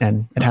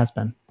 And it has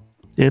been.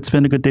 It's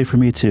been a good day for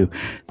me too.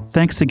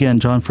 Thanks again,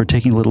 John, for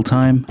taking a little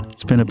time.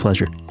 It's been a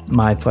pleasure.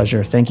 My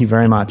pleasure. Thank you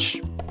very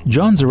much.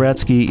 John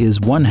Zeratsky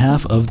is one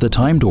half of the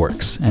Time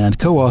Dorks and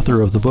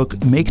co-author of the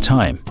book Make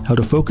Time: How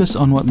to Focus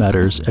on What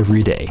Matters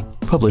Every Day,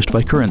 published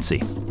by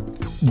Currency.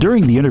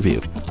 During the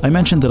interview, I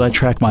mentioned that I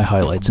track my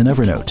highlights in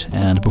Evernote,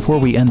 and before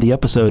we end the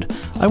episode,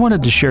 I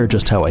wanted to share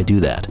just how I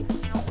do that.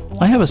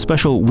 I have a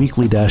special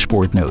weekly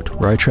dashboard note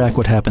where I track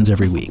what happens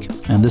every week,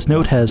 and this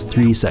note has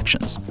 3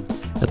 sections.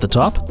 At the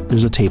top,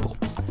 there's a table.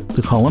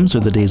 The columns are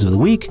the days of the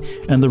week,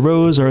 and the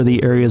rows are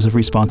the areas of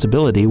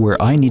responsibility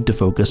where I need to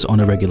focus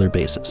on a regular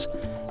basis.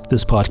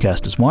 This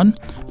podcast is one,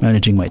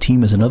 managing my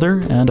team is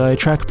another, and I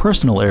track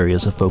personal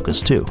areas of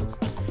focus too.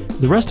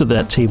 The rest of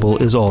that table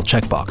is all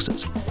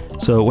checkboxes.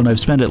 So when I've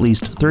spent at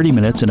least 30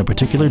 minutes in a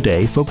particular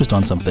day focused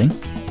on something,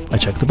 I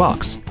check the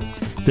box.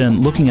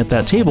 Then looking at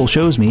that table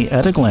shows me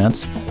at a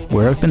glance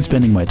where I've been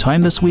spending my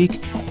time this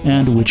week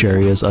and which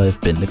areas I've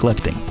been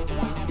neglecting.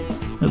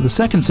 Now, the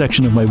second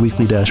section of my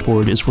weekly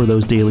dashboard is for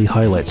those daily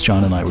highlights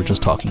John and I were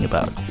just talking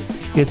about.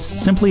 It's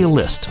simply a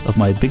list of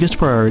my biggest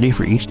priority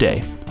for each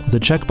day, with a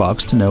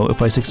checkbox to know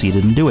if I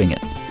succeeded in doing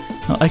it.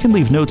 Now, I can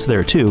leave notes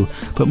there too,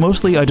 but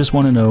mostly I just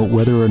want to know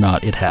whether or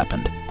not it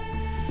happened.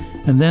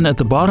 And then at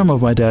the bottom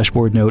of my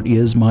dashboard note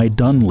is my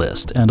done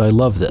list, and I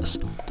love this.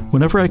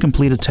 Whenever I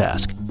complete a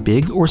task,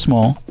 big or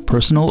small,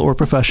 personal or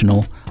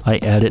professional, I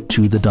add it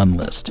to the done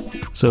list.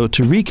 So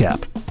to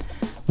recap,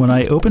 when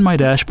I open my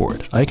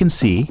dashboard, I can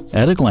see,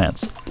 at a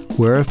glance,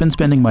 where I've been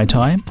spending my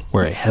time,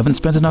 where I haven't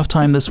spent enough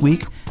time this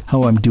week,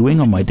 how I'm doing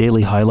on my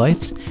daily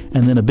highlights,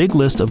 and then a big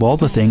list of all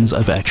the things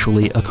I've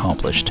actually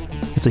accomplished.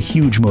 It's a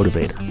huge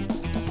motivator.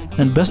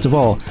 And best of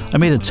all, I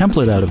made a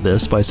template out of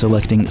this by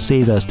selecting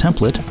Save as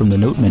Template from the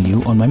Note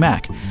menu on my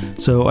Mac.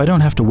 So I don't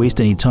have to waste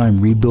any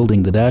time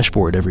rebuilding the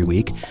dashboard every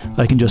week.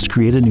 I can just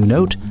create a new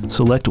note,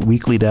 select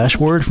Weekly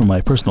Dashboard from my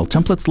personal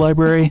templates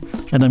library,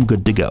 and I'm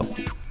good to go.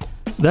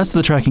 That's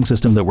the tracking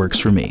system that works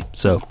for me.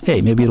 So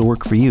hey, maybe it'll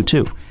work for you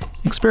too.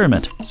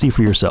 Experiment, see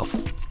for yourself.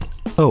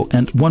 Oh,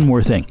 and one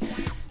more thing.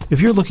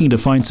 If you're looking to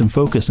find some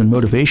focus and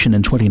motivation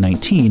in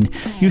 2019,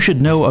 you should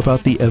know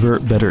about the Ever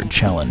Better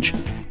Challenge.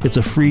 It's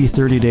a free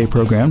 30-day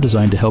program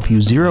designed to help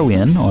you zero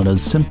in on a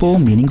simple,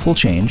 meaningful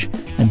change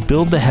and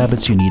build the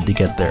habits you need to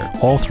get there,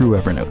 all through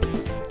Evernote.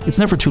 It's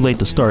never too late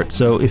to start,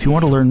 so if you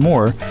want to learn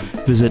more,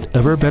 visit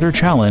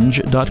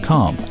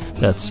everbetterchallenge.com.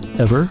 That's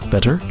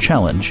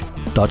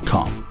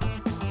everbetterchallenge.com.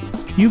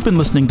 You've been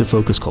listening to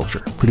Focus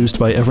Culture, produced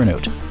by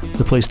Evernote,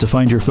 the place to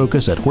find your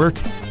focus at work,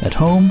 at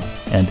home,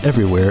 and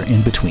everywhere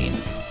in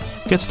between.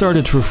 Get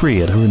started for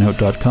free at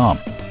evernote.com.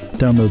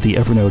 Download the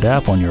Evernote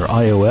app on your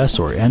iOS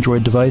or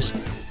Android device,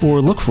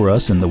 or look for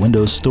us in the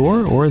Windows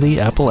Store or the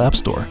Apple App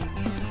Store.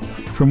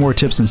 For more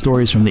tips and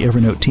stories from the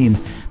Evernote team,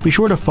 be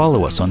sure to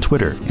follow us on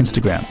Twitter,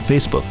 Instagram,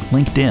 Facebook,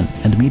 LinkedIn,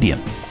 and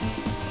Medium.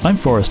 I'm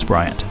Forrest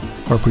Bryant.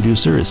 Our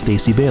producer is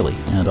Stacey Bailey,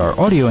 and our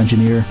audio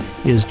engineer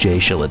is Jay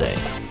Shilladay.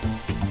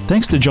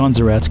 Thanks to John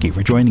Zeratsky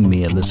for joining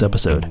me in this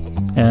episode,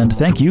 and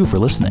thank you for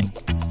listening.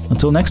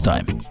 Until next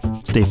time,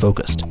 stay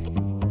focused.